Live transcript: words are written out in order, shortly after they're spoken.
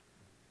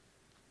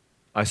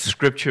Our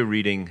scripture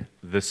reading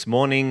this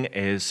morning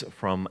is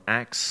from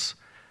Acts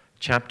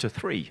chapter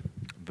 3,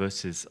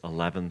 verses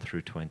 11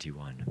 through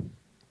 21.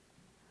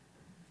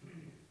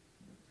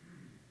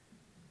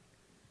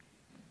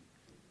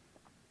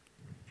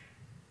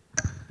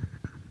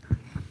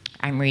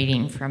 I'm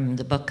reading from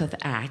the book of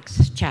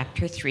Acts,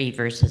 chapter 3,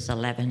 verses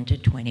 11 to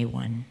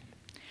 21.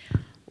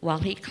 While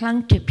he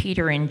clung to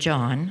Peter and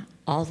John,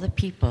 all the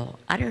people,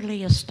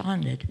 utterly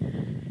astounded,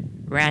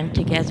 ran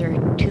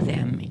together to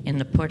them in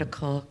the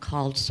portico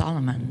called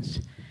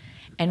Solomon's.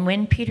 And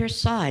when Peter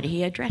saw it,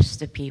 he addressed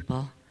the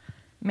people,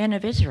 "Men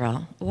of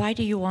Israel, why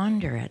do you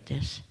wonder at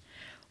this?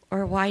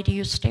 Or why do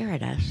you stare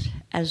at us,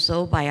 as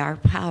though by our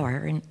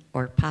power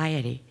or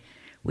piety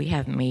we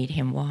have made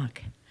him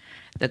walk?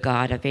 The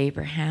God of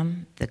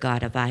Abraham, the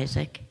God of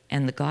Isaac,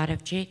 and the God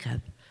of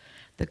Jacob,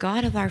 the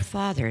God of our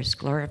fathers,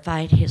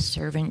 glorified his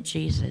servant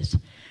Jesus,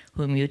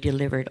 whom you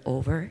delivered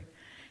over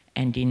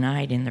and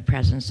denied in the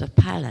presence of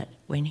Pilate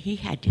when he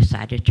had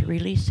decided to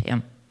release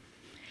him.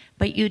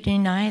 But you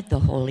denied the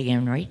holy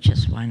and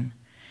righteous one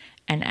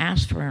and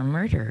asked for a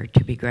murderer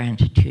to be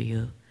granted to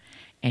you,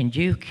 and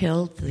you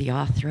killed the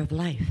author of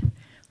life,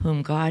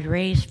 whom God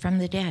raised from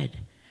the dead.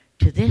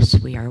 To this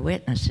we are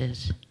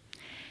witnesses.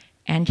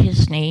 And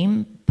his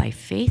name, by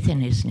faith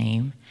in his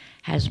name,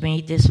 has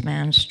made this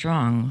man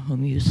strong,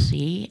 whom you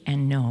see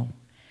and know.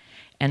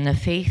 And the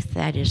faith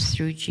that is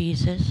through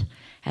Jesus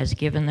has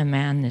given the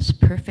man this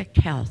perfect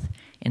health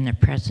in the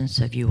presence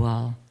of you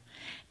all.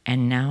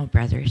 And now,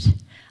 brothers,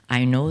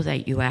 I know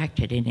that you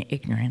acted in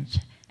ignorance,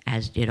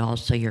 as did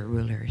also your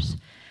rulers.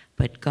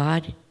 But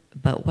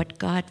what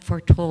God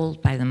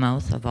foretold by the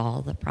mouth of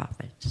all the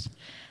prophets,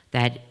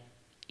 that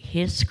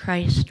his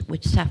Christ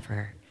would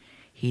suffer,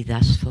 he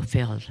thus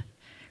fulfilled.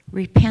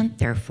 Repent,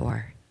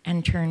 therefore,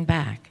 and turn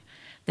back,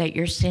 that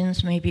your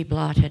sins may be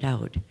blotted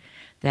out,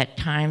 that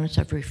times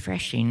of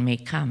refreshing may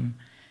come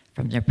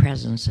from the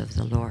presence of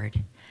the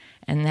Lord,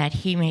 and that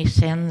he may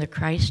send the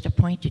Christ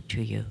appointed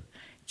to you,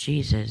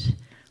 Jesus,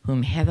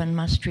 whom heaven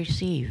must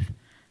receive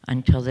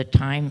until the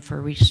time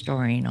for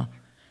restoring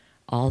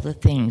all the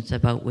things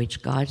about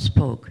which God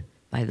spoke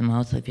by the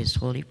mouth of his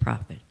holy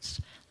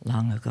prophets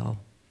long ago.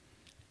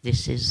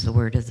 This is the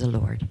word of the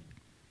Lord.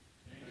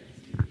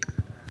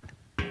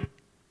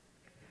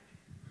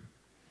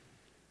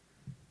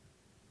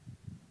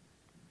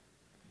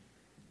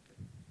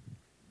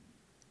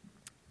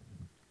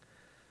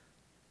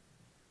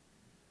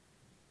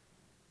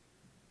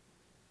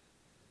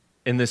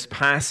 In this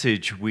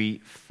passage, we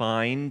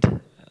find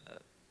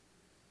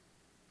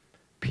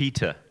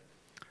Peter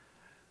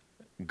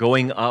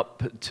going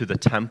up to the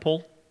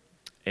temple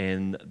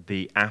in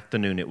the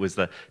afternoon. It was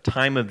the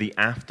time of the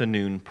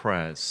afternoon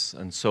prayers.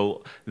 And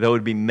so there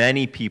would be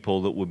many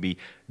people that would be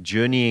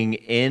journeying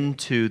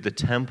into the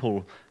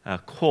temple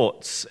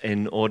courts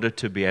in order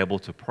to be able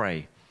to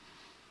pray.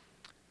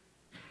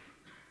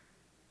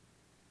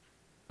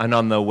 And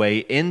on their way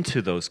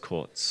into those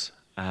courts,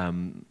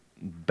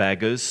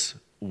 beggars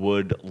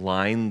would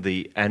line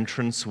the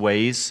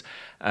entranceways,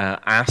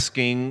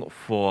 asking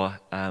for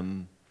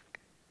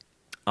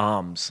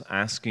alms,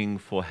 asking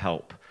for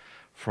help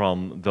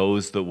from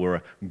those that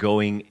were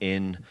going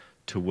in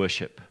to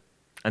worship.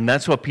 And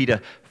that's what Peter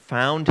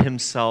found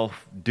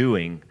himself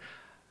doing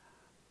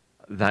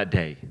that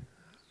day.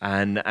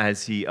 And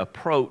as he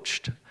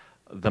approached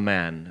the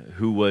man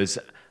who was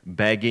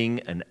begging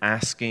and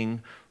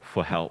asking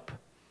for help,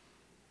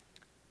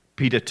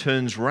 Peter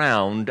turns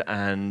round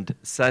and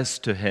says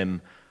to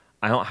him,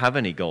 "I don't have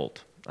any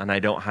gold, and I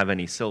don't have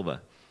any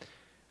silver."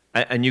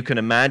 And you can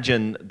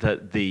imagine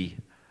that the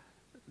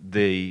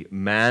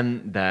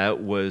man there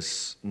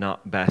was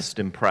not best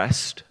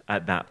impressed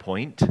at that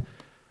point.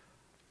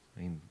 I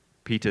mean,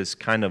 Peter's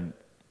kind of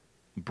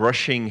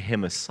brushing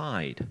him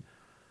aside.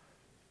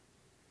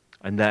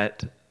 And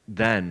that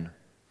then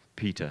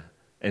Peter,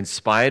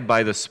 inspired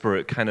by the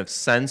Spirit, kind of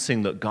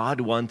sensing that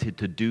God wanted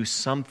to do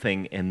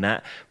something in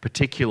that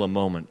particular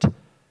moment,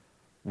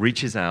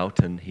 reaches out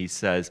and he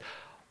says,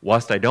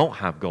 "Whilst I don't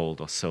have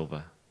gold or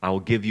silver, I will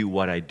give you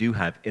what I do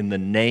have. In the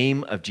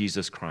name of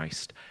Jesus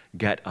Christ,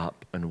 get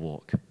up and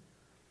walk."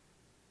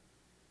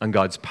 And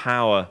God's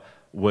power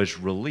was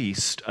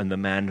released, and the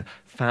man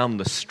found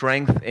the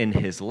strength in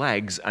his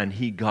legs, and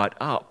he got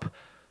up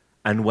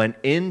and went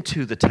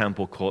into the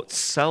temple court,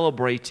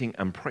 celebrating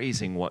and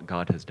praising what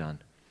God has done.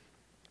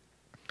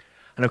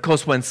 And of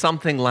course, when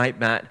something like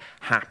that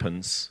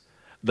happens,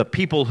 the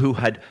people who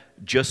had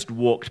just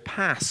walked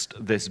past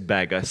this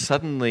beggar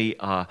suddenly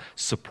are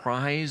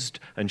surprised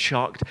and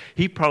shocked.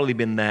 He'd probably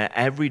been there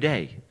every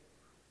day.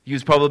 He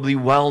was probably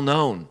well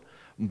known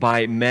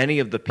by many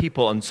of the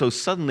people. And so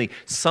suddenly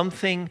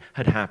something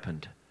had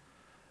happened.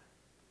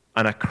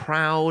 And a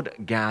crowd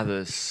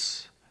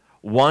gathers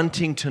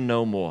wanting to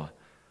know more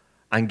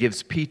and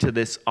gives Peter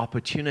this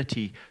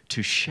opportunity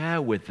to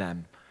share with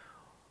them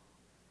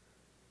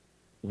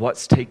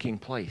what's taking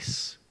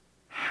place,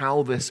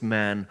 how this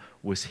man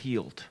was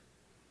healed.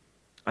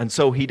 And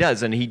so he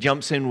does, and he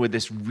jumps in with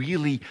this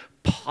really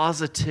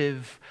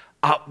positive,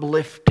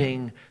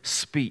 uplifting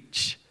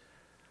speech.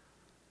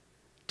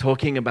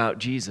 talking about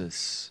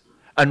Jesus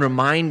and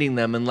reminding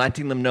them and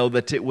letting them know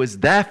that it was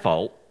their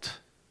fault,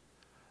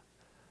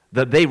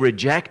 that they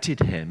rejected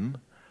him,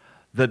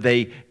 that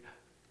they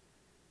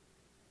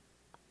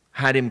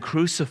had him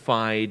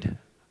crucified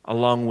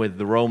along with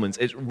the Romans.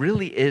 It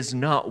really is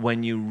not,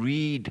 when you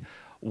read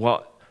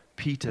what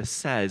Peter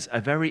says,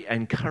 a very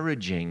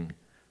encouraging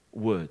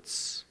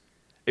words.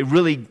 It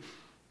really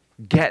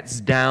gets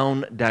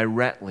down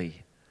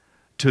directly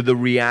to the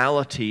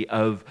reality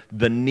of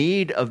the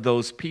need of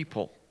those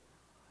people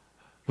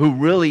who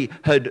really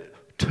had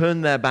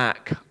turned their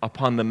back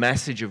upon the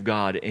message of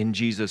God in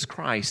Jesus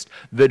Christ,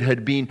 that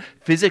had been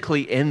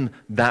physically in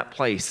that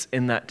place,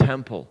 in that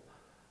temple,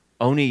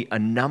 only a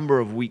number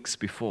of weeks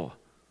before.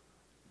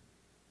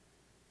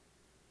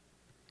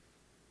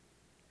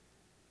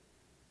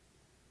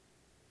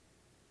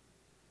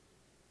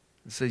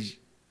 It says,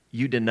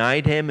 you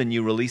denied him and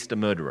you released a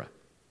murderer.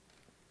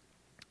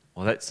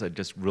 Well, that's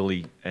just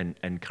really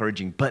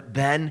encouraging. But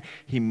then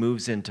he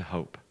moves into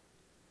hope.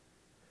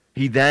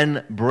 He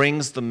then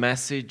brings the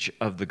message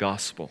of the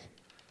gospel.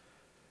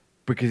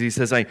 Because he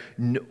says,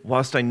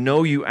 whilst I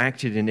know you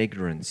acted in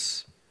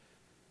ignorance,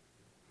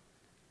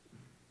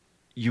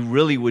 you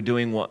really were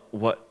doing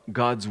what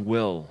God's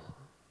will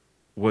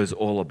was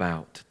all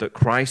about. That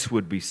Christ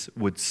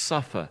would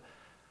suffer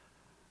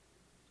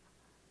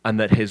and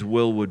that his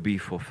will would be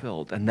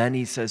fulfilled. And then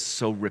he says,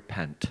 so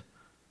repent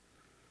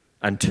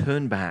and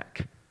turn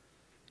back,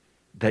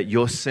 that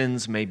your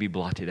sins may be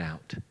blotted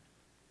out.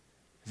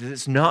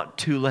 It's not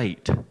too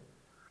late.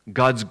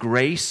 God's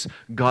grace,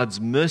 God's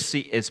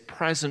mercy is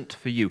present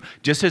for you.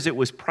 Just as it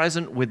was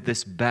present with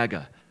this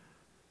beggar,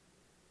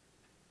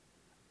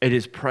 it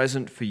is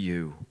present for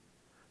you.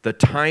 The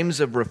times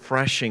of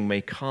refreshing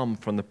may come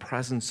from the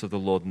presence of the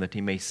Lord, and that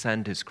he may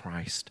send his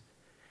Christ.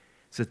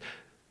 So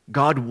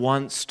God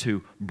wants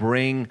to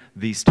bring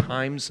these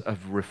times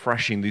of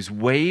refreshing, these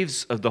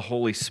waves of the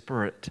Holy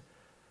Spirit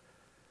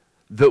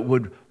that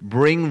would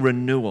bring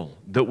renewal,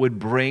 that would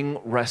bring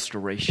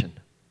restoration.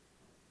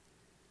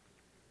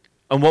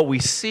 And what we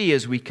see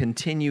as we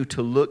continue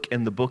to look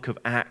in the book of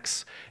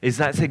Acts is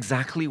that's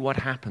exactly what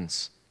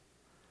happens.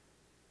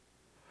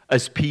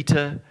 As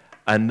Peter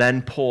and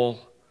then Paul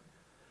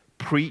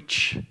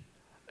preach,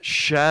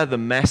 share the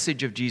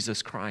message of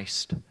Jesus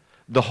Christ,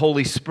 the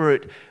Holy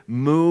Spirit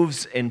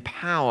moves in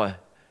power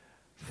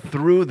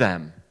through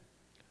them.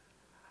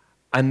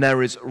 And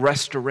there is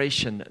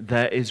restoration,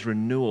 there is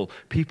renewal.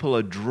 People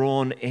are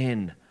drawn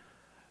in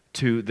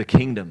to the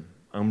kingdom.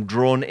 I'm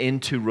drawn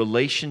into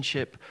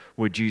relationship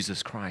with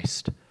Jesus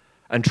Christ.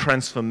 And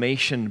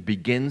transformation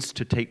begins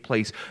to take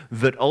place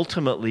that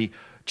ultimately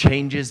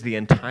changes the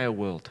entire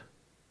world,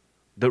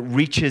 that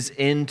reaches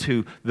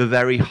into the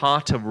very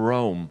heart of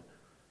Rome,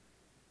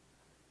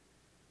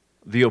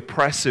 the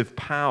oppressive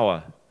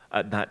power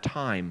at that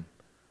time,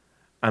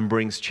 and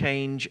brings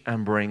change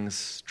and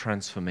brings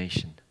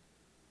transformation.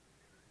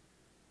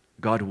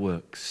 God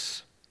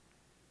works.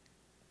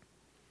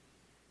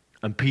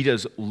 And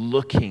Peter's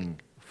looking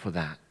for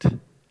that.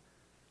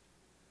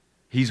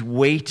 He's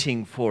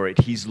waiting for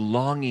it. He's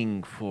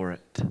longing for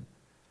it.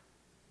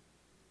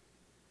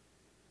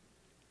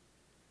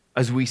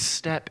 As we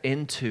step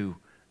into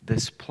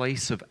this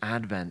place of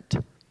Advent,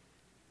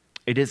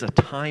 it is a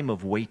time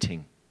of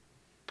waiting,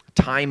 a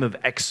time of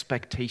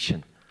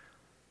expectation,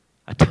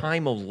 a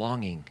time of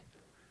longing.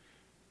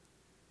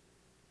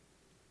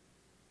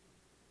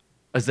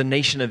 As the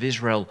nation of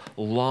Israel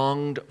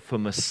longed for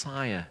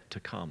Messiah to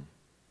come,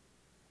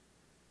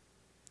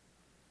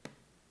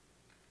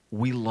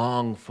 we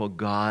long for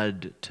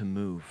God to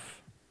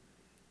move,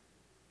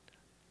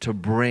 to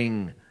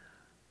bring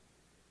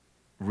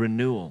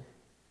renewal,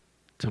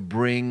 to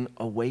bring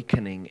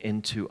awakening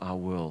into our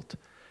world,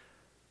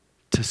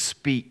 to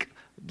speak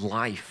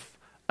life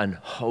and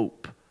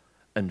hope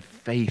and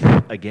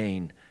faith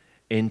again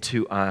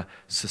into our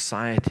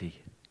society.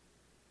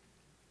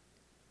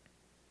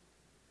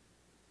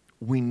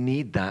 We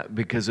need that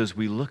because as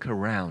we look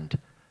around,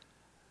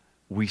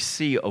 we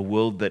see a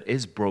world that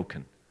is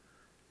broken.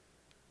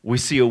 We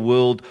see a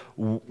world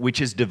which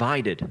is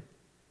divided.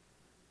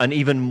 And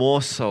even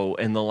more so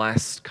in the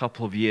last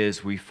couple of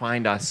years, we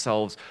find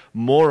ourselves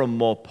more and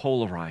more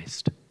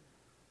polarized.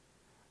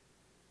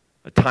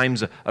 At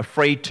times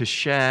afraid to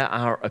share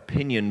our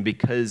opinion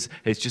because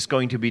it's just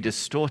going to be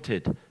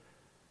distorted.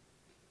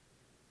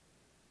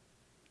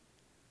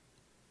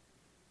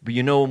 But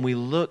you know, when we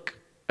look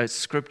at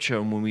Scripture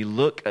and when we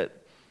look at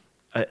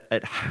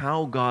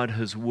how God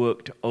has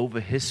worked over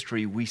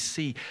history, we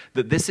see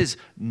that this is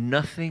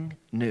nothing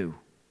new.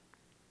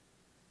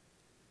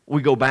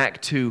 We go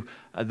back to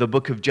the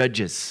book of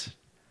Judges.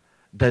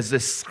 There's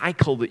this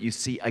cycle that you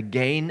see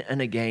again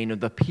and again of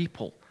the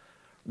people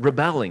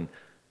rebelling,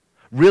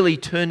 really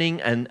turning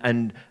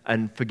and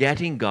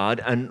forgetting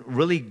God and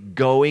really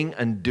going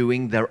and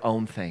doing their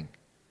own thing,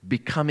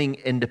 becoming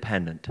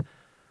independent.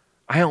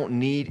 I don't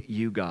need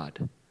you,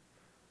 God.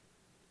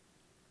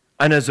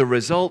 And as a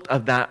result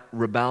of that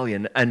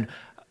rebellion, and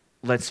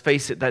let's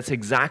face it, that's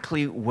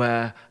exactly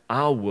where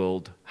our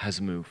world has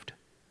moved.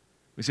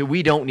 We say,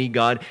 we don't need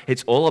God.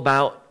 It's all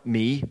about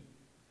me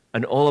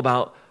and all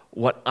about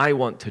what I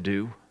want to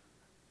do.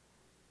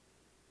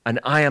 And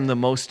I am the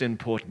most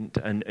important,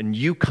 and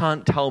you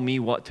can't tell me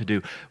what to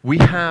do. We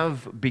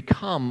have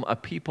become a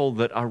people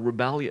that are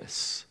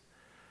rebellious,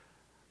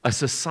 a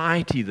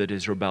society that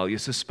is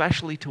rebellious,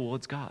 especially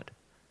towards God.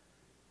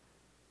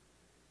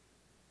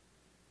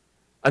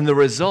 And the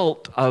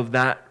result of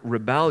that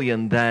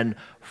rebellion then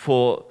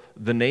for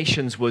the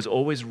nations was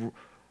always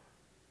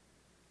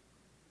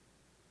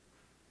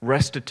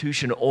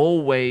restitution.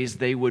 Always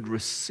they would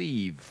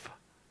receive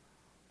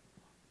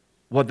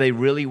what they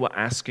really were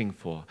asking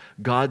for.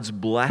 God's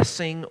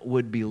blessing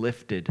would be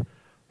lifted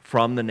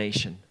from the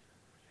nation.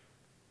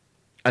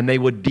 And they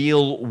would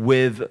deal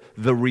with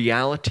the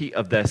reality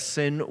of their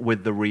sin,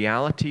 with the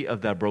reality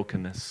of their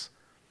brokenness.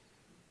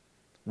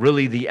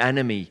 Really, the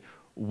enemy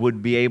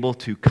would be able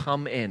to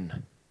come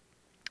in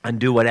and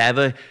do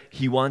whatever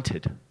he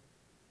wanted,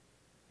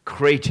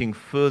 creating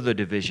further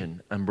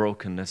division and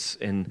brokenness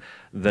in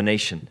the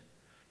nation,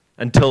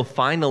 until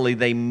finally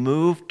they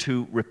moved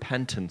to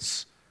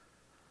repentance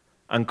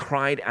and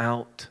cried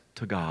out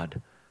to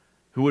God,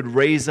 who would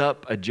raise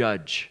up a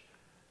judge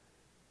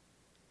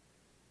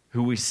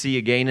who we see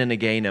again and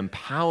again,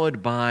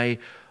 empowered by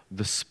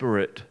the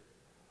Spirit,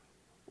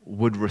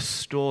 would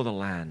restore the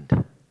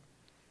land.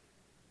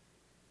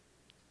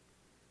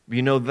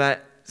 You know,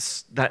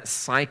 that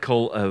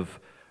cycle of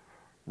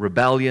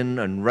rebellion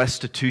and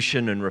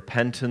restitution and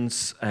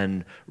repentance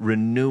and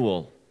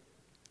renewal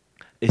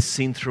is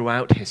seen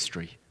throughout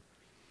history.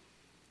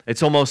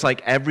 It's almost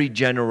like every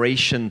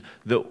generation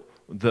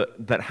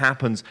that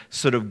happens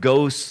sort of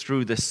goes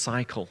through this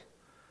cycle,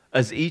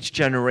 as each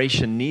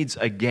generation needs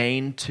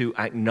again to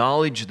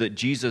acknowledge that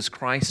Jesus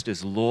Christ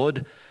is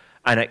Lord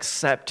and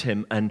accept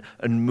Him and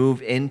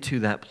move into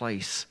that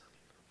place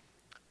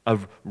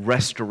of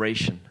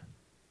restoration.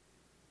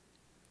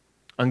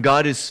 And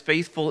God is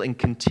faithful in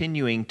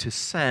continuing to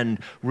send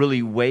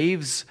really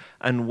waves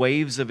and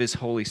waves of His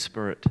Holy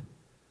Spirit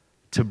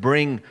to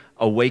bring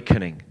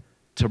awakening,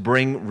 to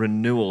bring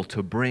renewal,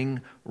 to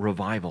bring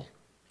revival.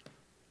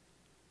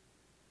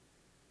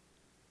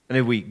 And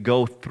if we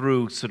go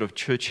through sort of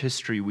church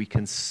history, we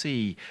can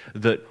see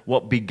that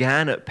what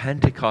began at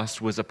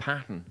Pentecost was a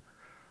pattern.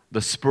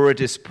 The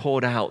Spirit is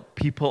poured out.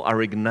 People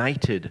are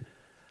ignited.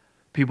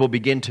 People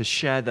begin to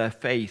share their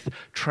faith.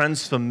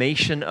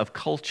 Transformation of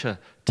culture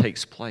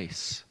takes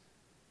place.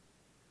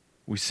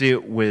 We see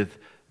it with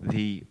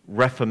the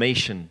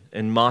Reformation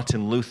and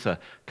Martin Luther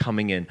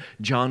coming in.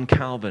 John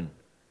Calvin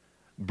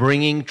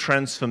bringing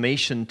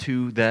transformation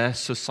to their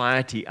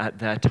society at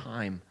their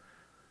time.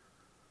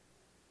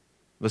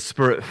 The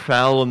Spirit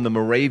fell and the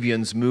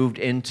Moravians moved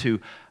into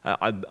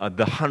the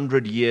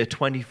 100-year,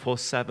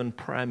 24/7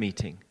 prayer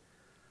meeting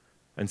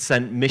and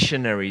sent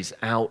missionaries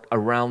out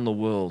around the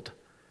world,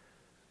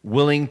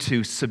 willing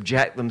to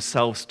subject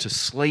themselves to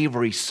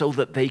slavery so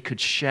that they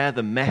could share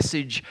the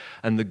message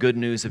and the good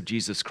news of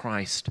Jesus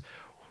Christ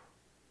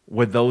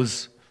with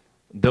those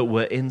that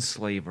were in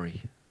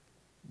slavery,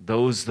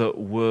 those that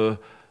were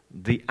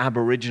the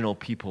Aboriginal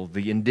people,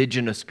 the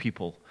indigenous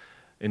people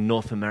in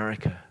North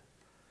America.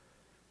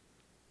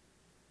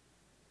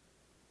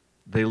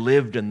 They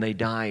lived and they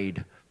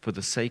died for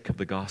the sake of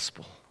the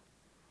gospel.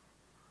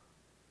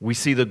 We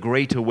see the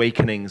great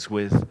awakenings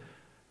with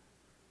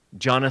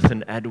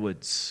Jonathan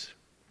Edwards,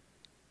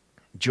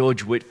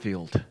 George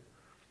Whitefield,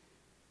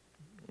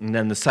 and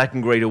then the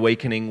second great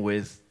awakening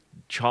with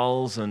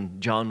Charles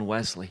and John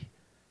Wesley.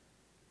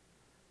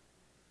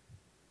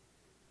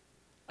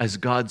 As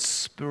God's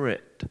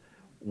Spirit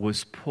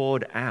was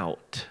poured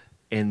out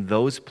in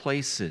those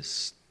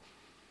places,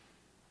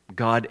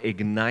 God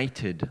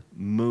ignited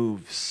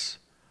moves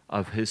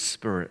of His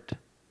Spirit.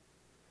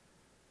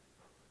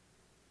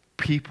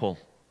 People,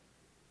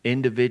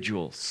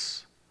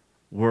 individuals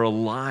were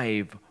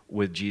alive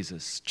with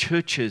Jesus.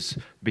 Churches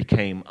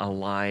became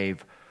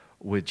alive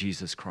with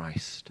Jesus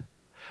Christ.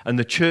 And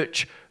the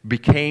church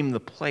became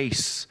the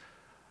place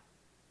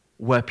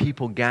where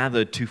people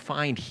gathered to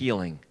find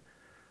healing,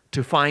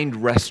 to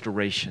find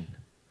restoration,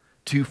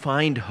 to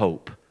find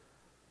hope.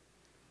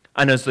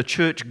 And as the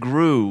church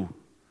grew,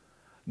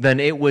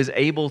 then it was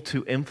able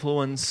to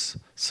influence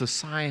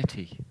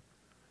society,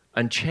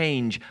 and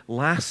change,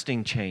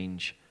 lasting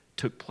change,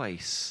 took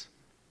place.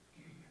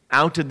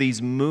 Out of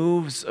these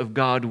moves of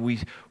God,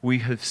 we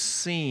have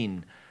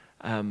seen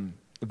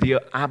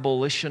the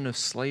abolition of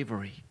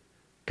slavery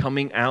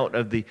coming out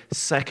of the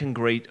Second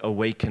Great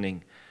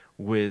Awakening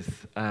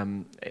with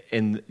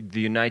in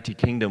the United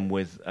Kingdom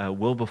with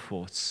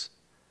Wilberforce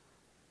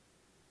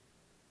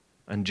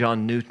and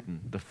John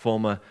Newton, the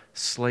former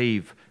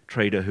slave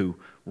trader who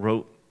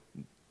wrote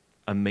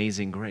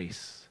Amazing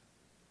Grace.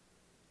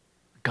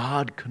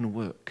 God can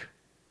work.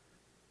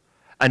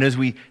 And as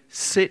we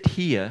sit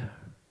here,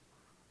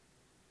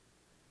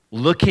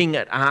 looking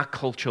at our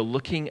culture,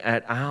 looking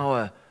at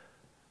our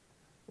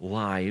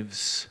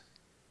lives,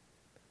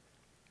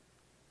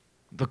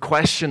 the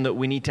question that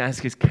we need to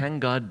ask is, can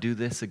God do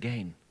this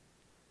again?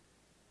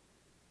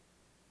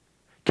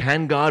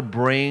 Can God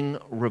bring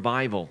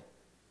revival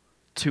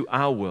to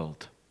our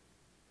world?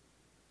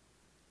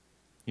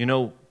 You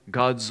know,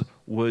 God's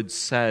word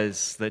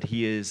says that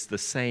He is the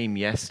same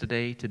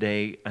yesterday,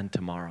 today, and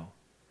tomorrow.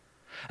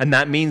 And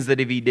that means that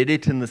if He did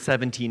it in the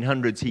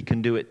 1700s, He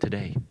can do it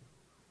today.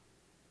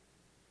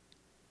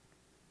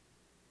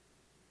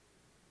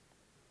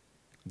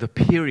 The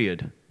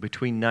period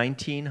between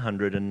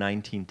 1900 and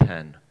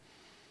 1910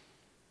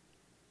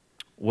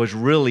 was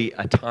really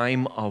a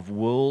time of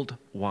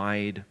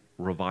worldwide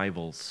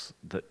revivals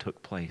that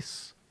took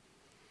place.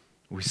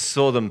 We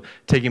saw them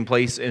taking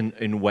place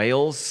in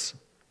Wales,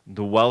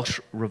 the Welsh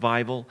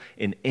revival,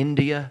 in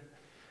India,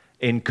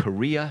 in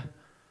Korea,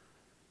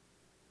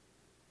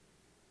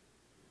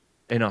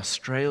 in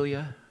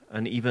Australia,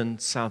 and even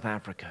South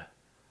Africa.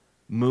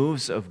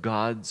 Moves of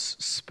God's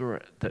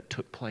Spirit that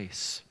took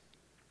place.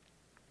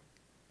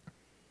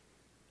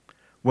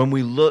 When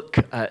we look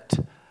at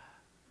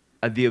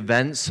the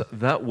events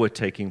that were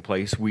taking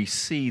place, we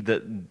see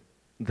that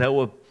there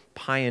were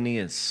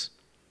pioneers,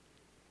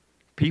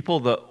 people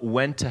that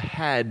went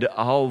ahead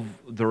of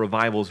the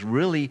revivals,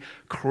 really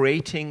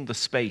creating the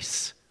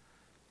space.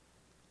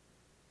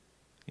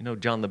 You know,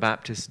 John the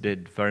Baptist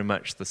did very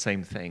much the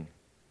same thing.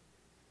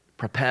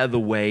 Prepare the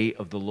way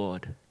of the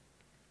Lord.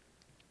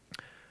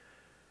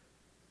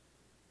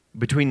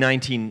 Between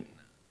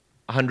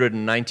 1900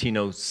 and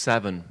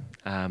 1907,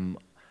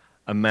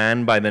 a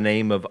man by the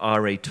name of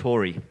R.A.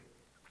 Torrey,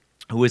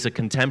 who was a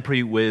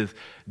contemporary with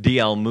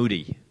D.L.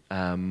 Moody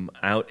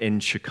out in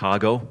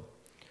Chicago,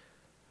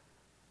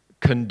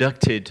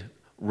 conducted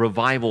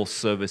revival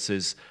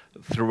services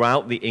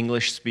throughout the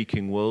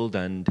English-speaking world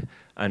and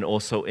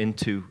also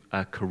into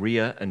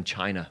Korea and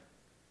China.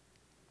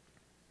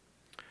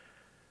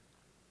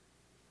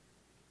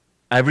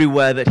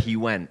 Everywhere that he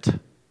went,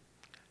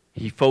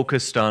 he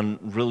focused on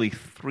really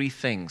three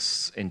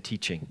things in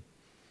teaching.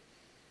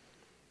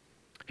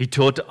 He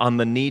taught on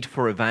the need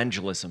for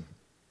evangelism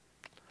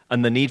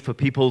and the need for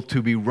people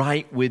to be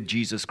right with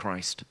Jesus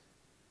Christ.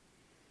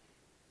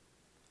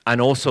 And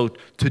also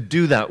to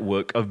do that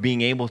work of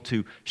being able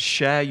to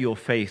share your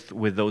faith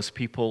with those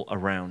people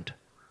around.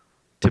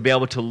 To be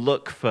able to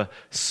look for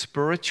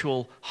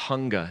spiritual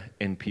hunger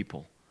in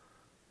people.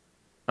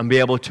 And be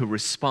able to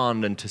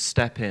respond and to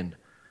step in.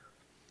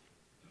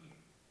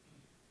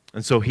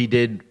 And so he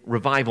did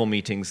revival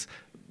meetings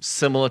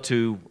similar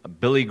to a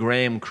Billy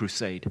Graham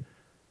crusade,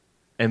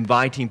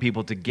 inviting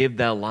people to give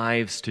their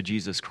lives to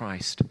Jesus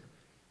Christ.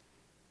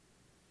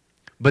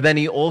 But then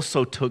he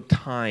also took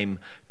time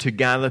to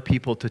gather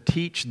people to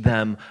teach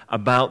them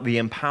about the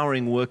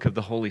empowering work of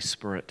the Holy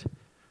Spirit,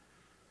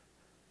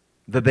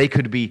 that they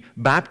could be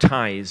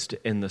baptized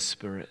in the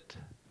Spirit,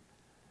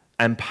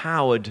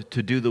 empowered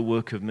to do the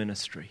work of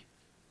ministry.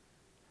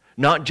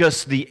 Not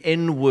just the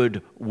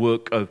inward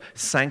work of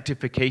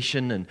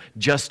sanctification and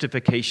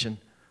justification,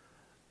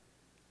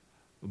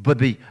 but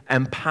the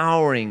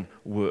empowering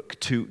work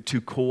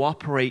to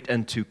cooperate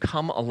and to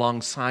come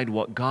alongside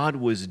what God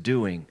was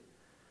doing,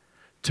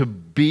 to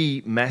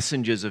be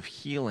messengers of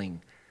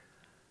healing,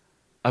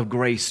 of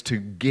grace, to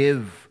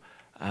give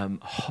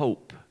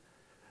hope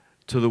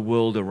to the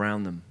world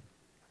around them.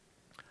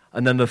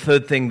 And then the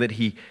third thing that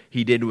he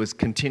did was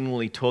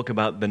continually talk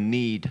about the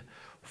need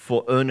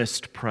for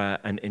earnest prayer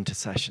and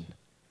intercession,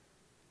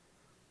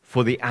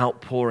 for the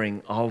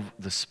outpouring of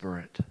the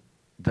Spirit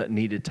that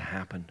needed to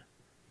happen.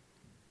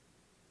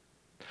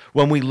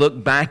 When we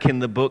look back in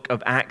the book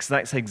of Acts,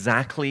 that's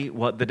exactly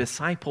what the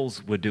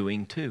disciples were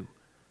doing too.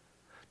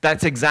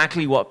 That's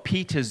exactly what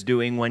Peter's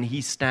doing when he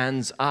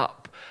stands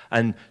up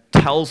and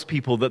tells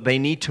people that they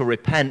need to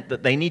repent,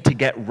 that they need to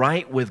get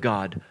right with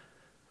God,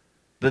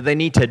 that they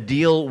need to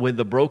deal with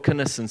the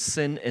brokenness and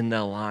sin in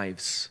their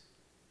lives,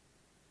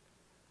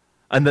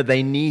 and that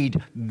they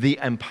need the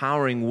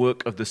empowering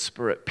work of the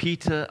Spirit.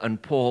 Peter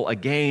and Paul,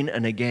 again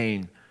and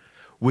again,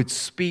 would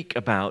speak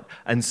about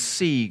and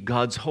see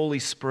God's Holy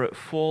Spirit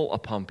fall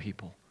upon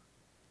people,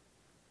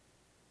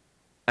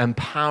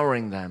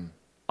 empowering them.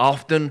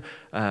 Often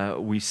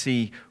we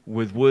see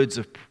with words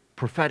of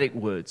prophetic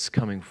words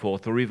coming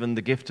forth, or even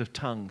the gift of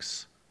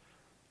tongues,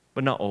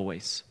 but not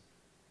always.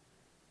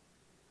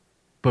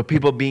 But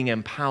people being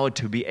empowered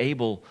to be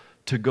able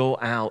to go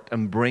out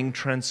and bring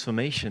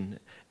transformation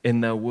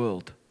in their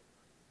world.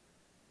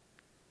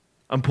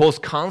 And Paul's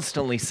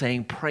constantly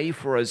saying, pray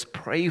for us,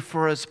 pray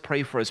for us,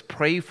 pray for us,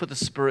 pray for the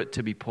Spirit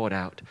to be poured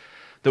out,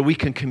 that we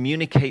can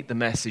communicate the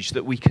message,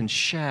 that we can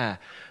share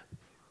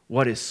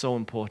what is so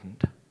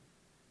important.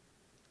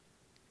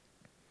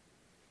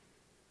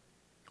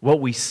 What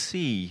we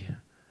see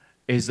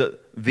is that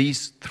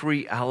these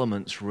three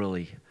elements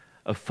really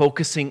of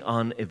focusing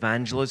on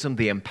evangelism,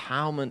 the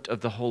empowerment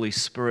of the Holy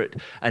Spirit,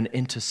 and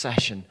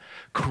intercession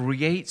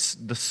creates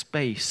the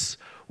space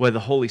where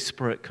the Holy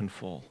Spirit can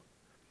fall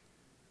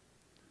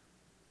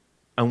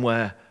and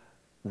where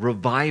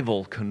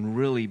revival can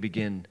really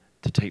begin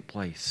to take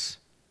place.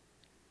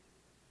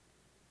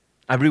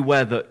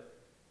 Everywhere that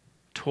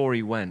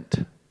Torrey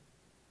went,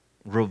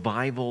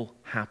 revival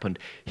happened.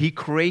 He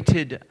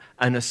created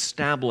and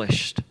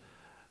established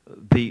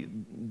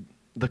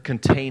the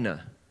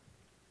container,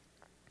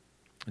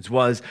 as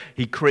well as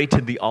he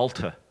created the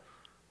altar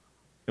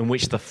in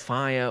which the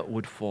fire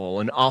would fall.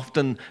 And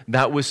often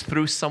that was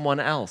through someone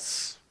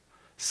else,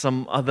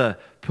 some other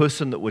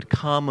person that would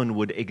come and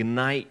would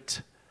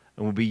ignite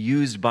and would be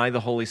used by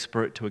the Holy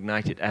Spirit to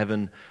ignite it.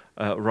 Evan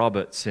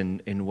Roberts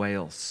in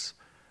Wales,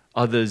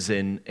 others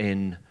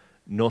in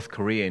North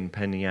Korea, in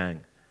Pyongyang,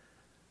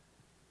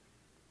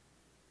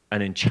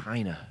 and in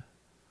China.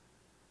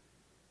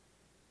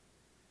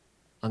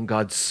 And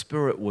God's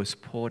Spirit was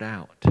poured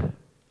out,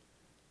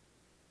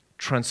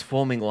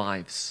 transforming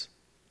lives.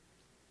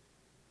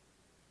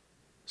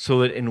 So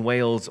that in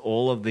Wales,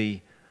 all of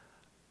the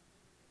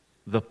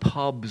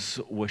pubs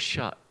were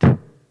shut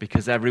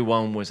because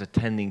everyone was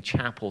attending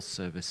chapel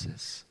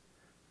services.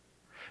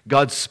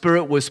 God's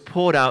Spirit was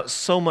poured out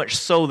so much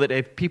so that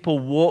if people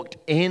walked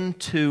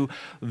into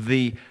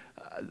the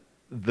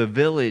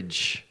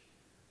village,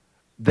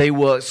 they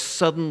were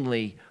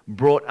suddenly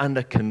brought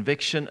under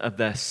conviction of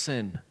their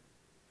sin.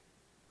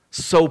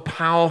 So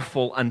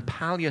powerful and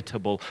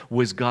palatable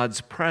was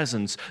God's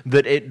presence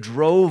that it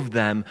drove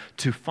them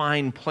to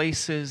find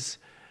places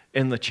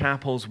in the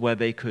chapels where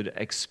they could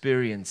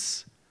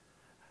experience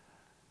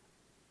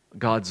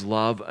God's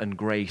love and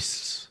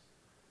grace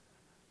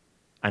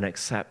and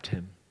accept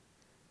Him.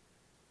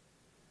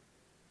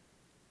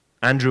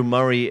 Andrew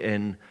Murray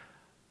in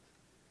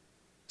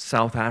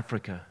South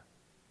Africa,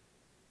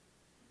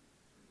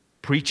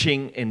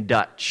 preaching in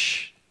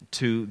Dutch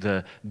to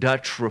the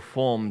Dutch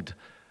Reformed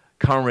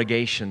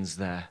congregations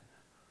there,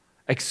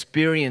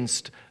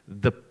 experienced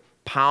the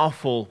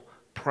powerful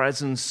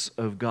presence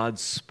of God's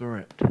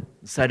Spirit.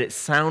 Said it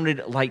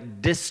sounded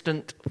like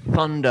distant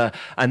thunder,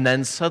 and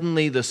then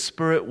suddenly the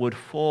Spirit would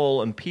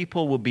fall and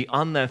people would be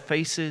on their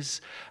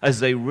faces as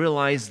they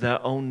realized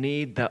their own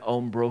need, their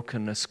own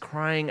brokenness,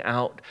 crying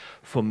out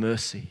for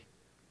mercy.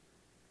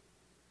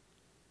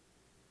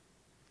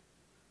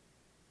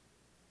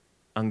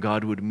 And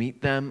God would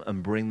meet them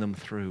and bring them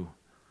through.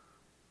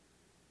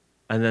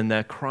 And then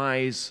their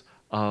cries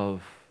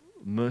of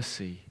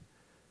mercy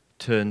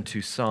turned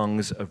to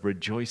songs of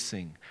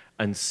rejoicing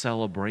and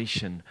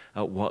celebration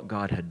at what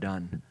God had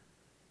done.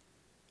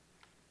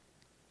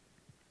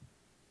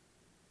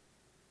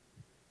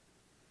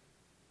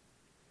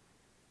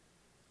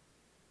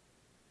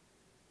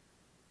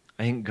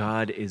 I think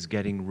God is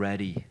getting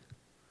ready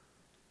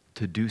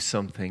to do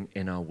something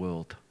in our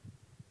world.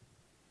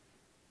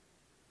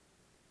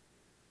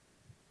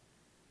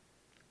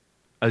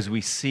 As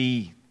we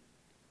see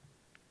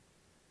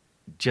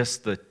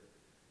just the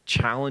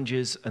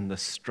challenges and the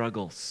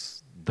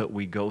struggles that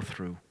we go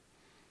through,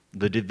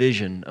 the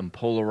division and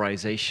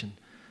polarization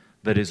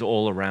that is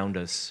all around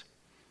us.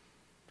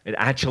 It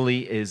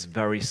actually is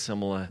very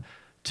similar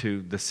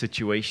to the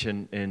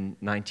situation in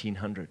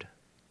 1900.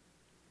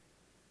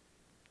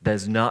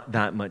 There's not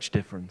that much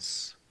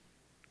difference.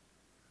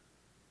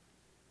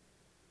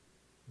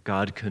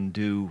 God can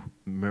do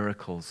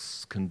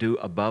miracles, can do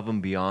above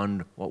and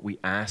beyond what we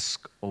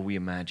ask or we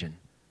imagine.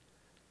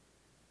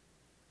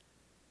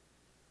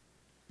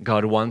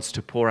 God wants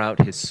to pour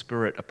out His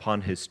Spirit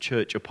upon His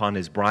church, upon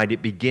His bride.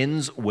 It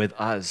begins with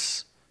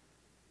us.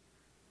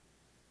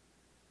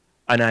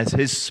 And as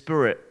His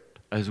Spirit,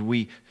 as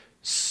we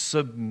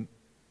submit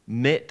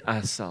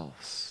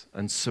ourselves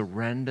and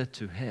surrender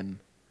to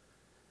Him,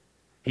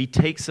 He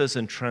takes us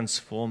and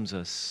transforms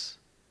us.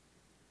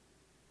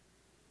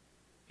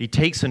 He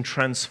takes and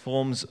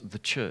transforms the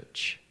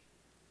church.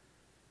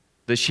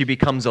 That she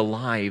becomes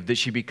alive, that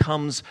she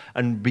becomes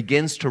and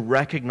begins to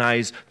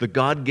recognize the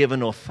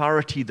God-given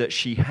authority that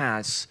she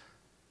has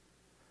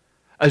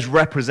as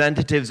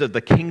representatives of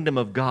the kingdom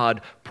of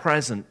God,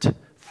 present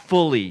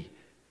fully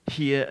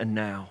here and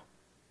now.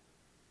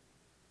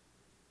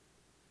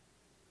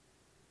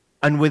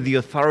 And with the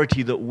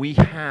authority that we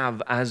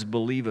have as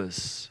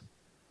believers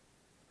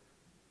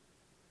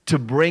to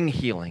bring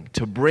healing,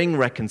 to bring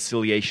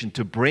reconciliation,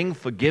 to bring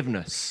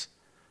forgiveness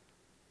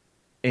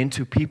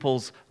into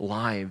people's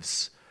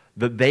lives,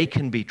 that they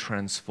can be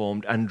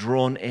transformed and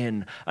drawn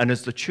in. And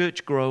as the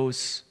church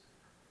grows,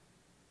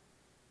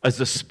 as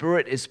the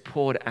Spirit is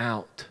poured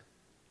out,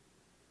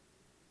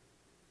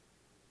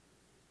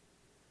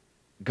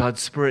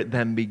 God's Spirit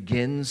then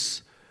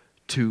begins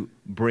to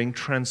bring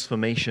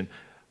transformation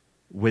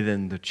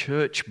within the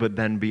church, but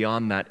then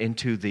beyond that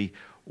into the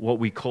what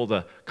we call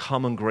the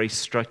common grace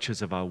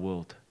structures of our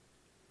world.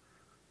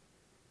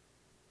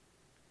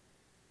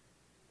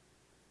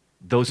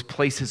 Those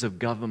places of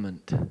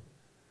government,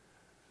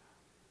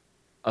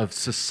 of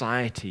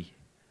society,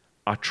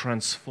 are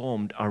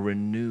transformed, are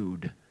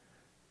renewed.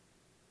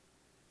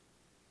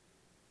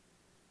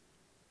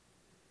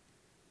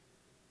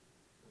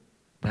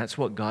 That's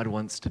what God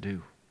wants to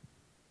do.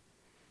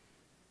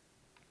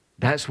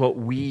 That's what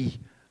we,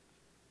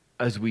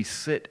 as we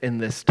sit in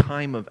this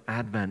time of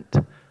Advent,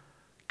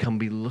 can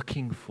be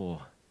looking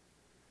for,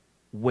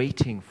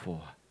 waiting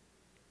for.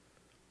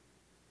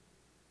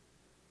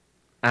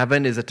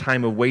 Advent is a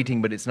time of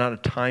waiting, but it's not a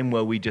time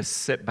where we just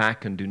sit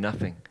back and do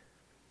nothing.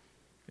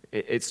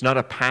 It's not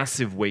a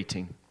passive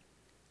waiting.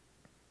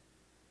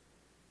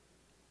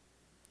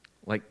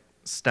 like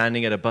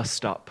standing at a bus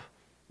stop,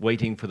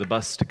 waiting for the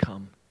bus to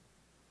come.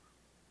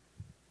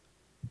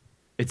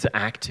 It's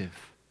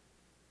active.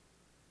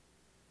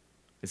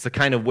 It's the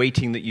kind of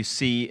waiting that you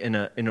see in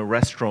a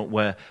restaurant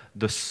where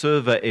the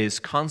server is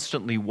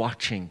constantly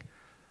watching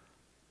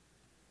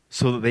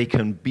so that they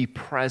can be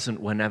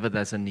present whenever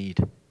there's a need.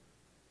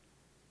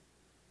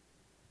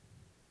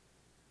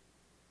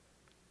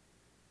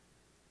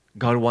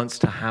 God wants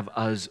to have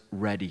us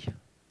ready.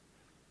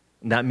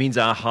 And that means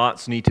our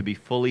hearts need to be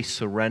fully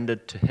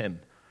surrendered to Him.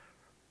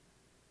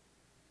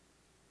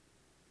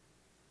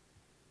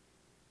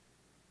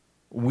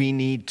 We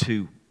need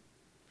to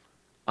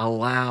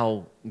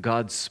allow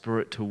God's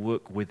Spirit to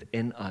work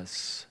within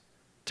us,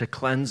 to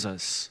cleanse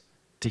us,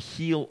 to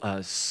heal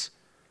us,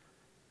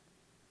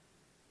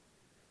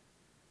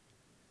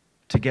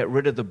 to get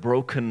rid of the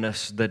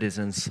brokenness that is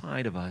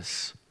inside of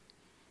us.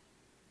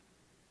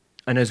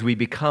 And as we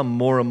become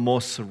more and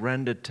more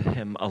surrendered to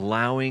Him,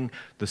 allowing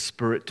the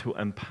Spirit to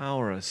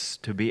empower us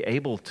to be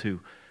able to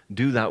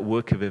do that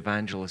work of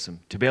evangelism,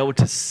 to be able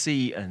to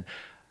see and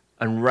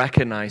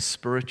recognize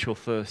spiritual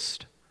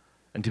thirst,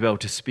 and to be able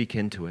to speak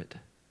into it,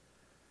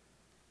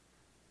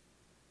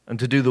 and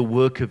to do the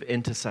work of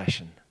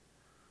intercession,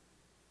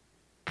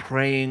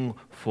 praying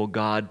for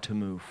God to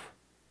move.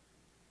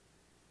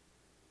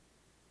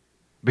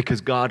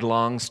 Because God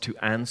longs to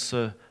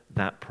answer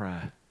that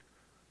prayer.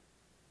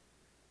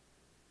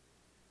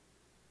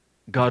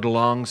 God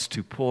longs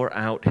to pour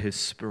out His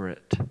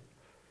Spirit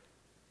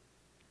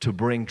to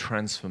bring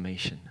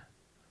transformation.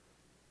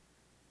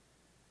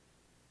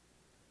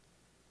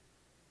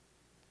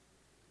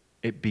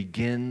 It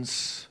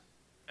begins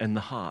in the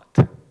heart,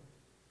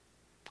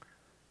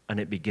 and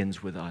it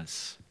begins with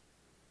us.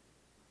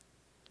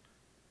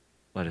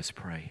 Let us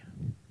pray.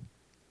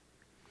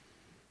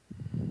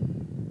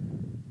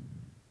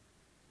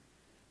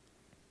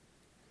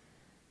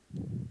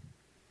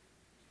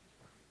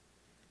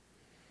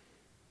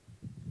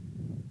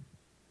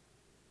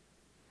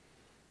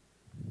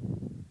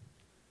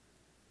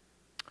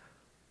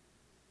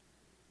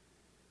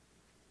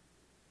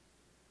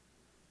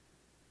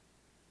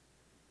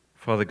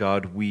 Father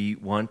God, we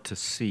want to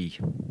see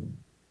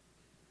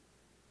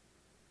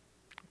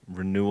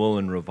renewal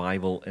and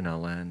revival in our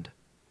land.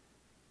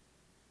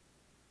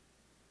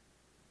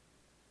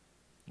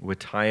 We're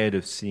tired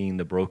of seeing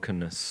the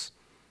brokenness.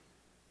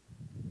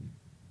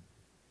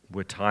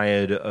 We're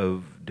tired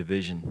of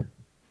division.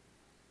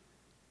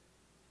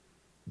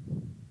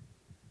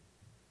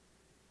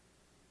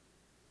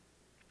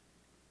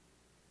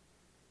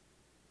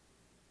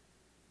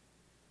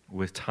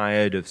 We're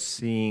tired of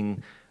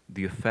seeing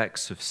the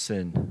effects of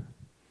sin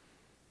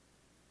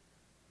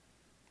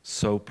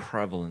so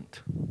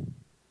prevalent.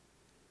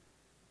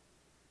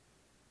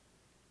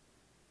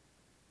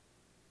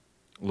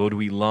 Lord,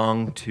 we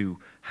long to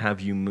have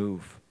you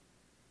move,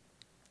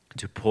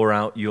 to pour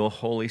out your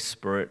Holy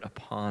Spirit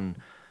upon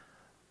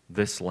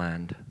this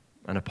land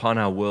and upon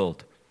our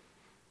world.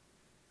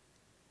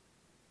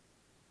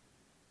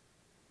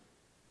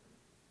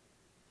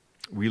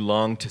 We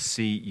long to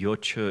see your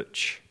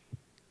church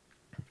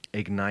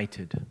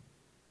ignited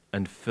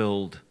and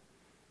filled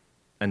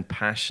and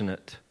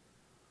passionate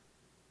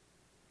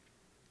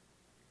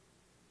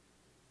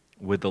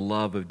with the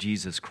love of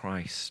Jesus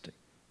Christ,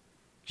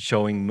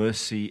 showing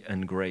mercy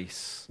and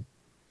grace,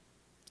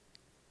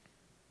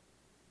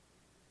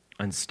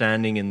 and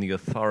standing in the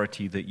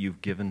authority that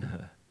you've given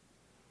her.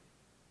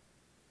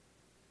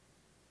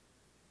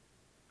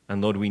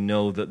 And Lord, we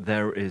know that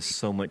there is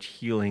so much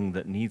healing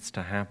that needs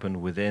to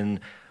happen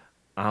within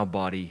our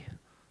body,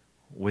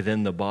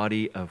 within the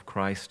body of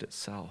Christ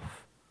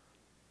itself.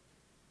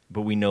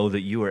 But we know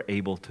that you are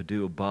able to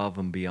do above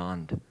and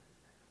beyond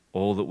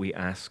all that we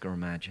ask or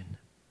imagine.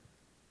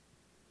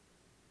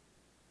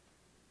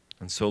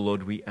 And so,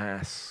 Lord, we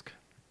ask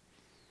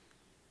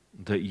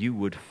that you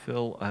would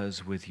fill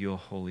us with your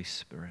Holy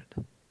Spirit,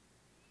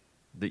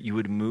 that you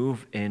would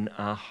move in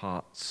our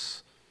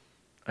hearts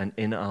and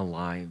in our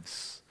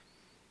lives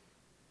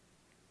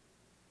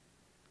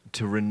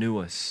to renew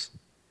us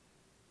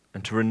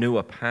and to renew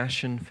a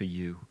passion for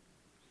you,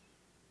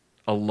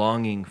 a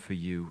longing for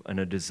you, and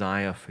a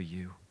desire for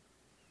you.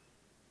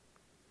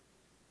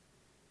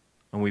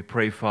 And we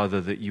pray,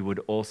 Father, that you would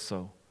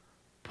also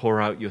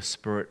pour out your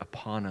Spirit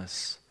upon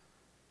us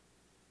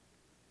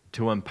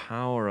to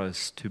empower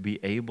us to be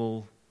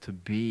able to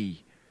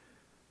be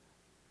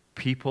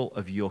people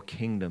of your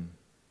kingdom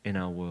in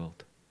our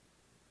world,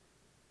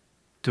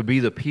 to be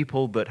the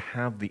people that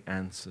have the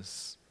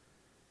answers,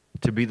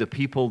 to be the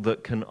people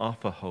that can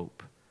offer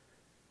hope,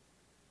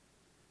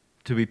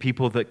 to be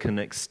people that can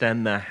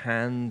extend their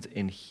hand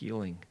in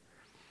healing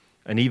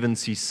and even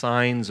see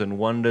signs and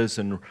wonders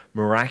and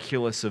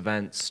miraculous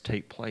events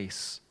take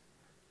place.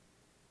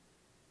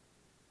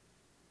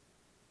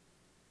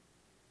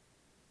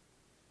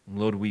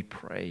 Lord, we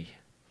pray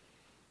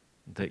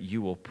that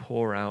you will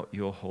pour out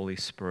your Holy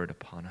Spirit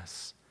upon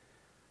us.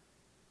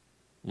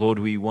 Lord,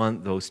 we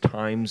want those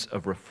times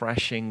of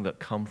refreshing that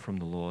come from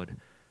the Lord.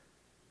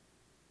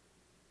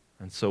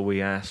 And so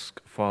we ask,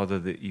 Father,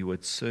 that you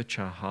would search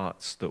our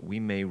hearts that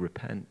we may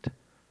repent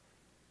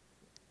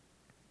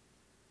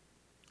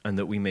and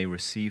that we may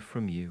receive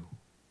from you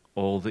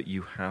all that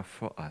you have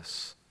for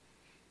us.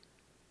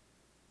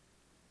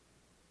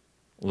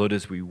 Lord,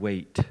 as we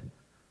wait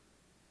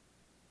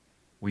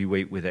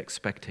with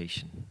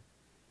expectation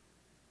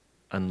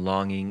and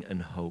longing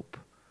and hope,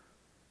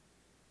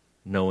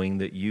 knowing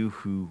that you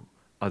who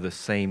are the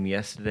same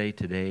yesterday,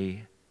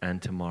 today,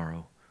 and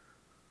tomorrow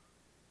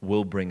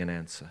will bring an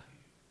answer,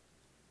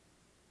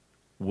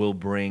 will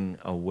bring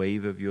a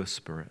wave of your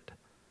Spirit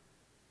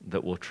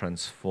that will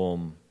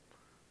transform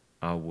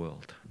our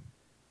world,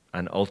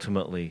 and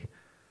ultimately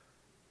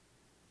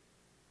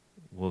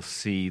will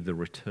see the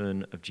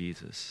return of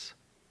Jesus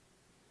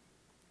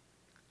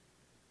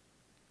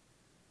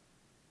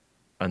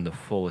and the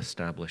full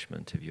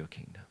establishment of your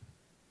kingdom.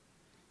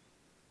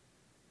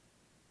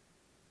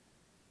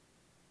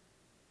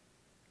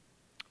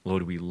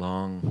 Lord, we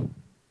long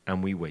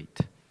and we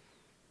wait,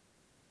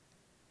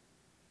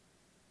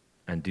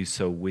 and do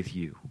so with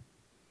you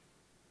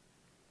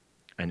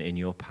and in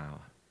your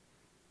power.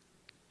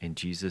 In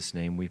Jesus'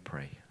 name we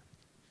pray.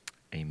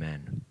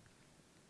 Amen.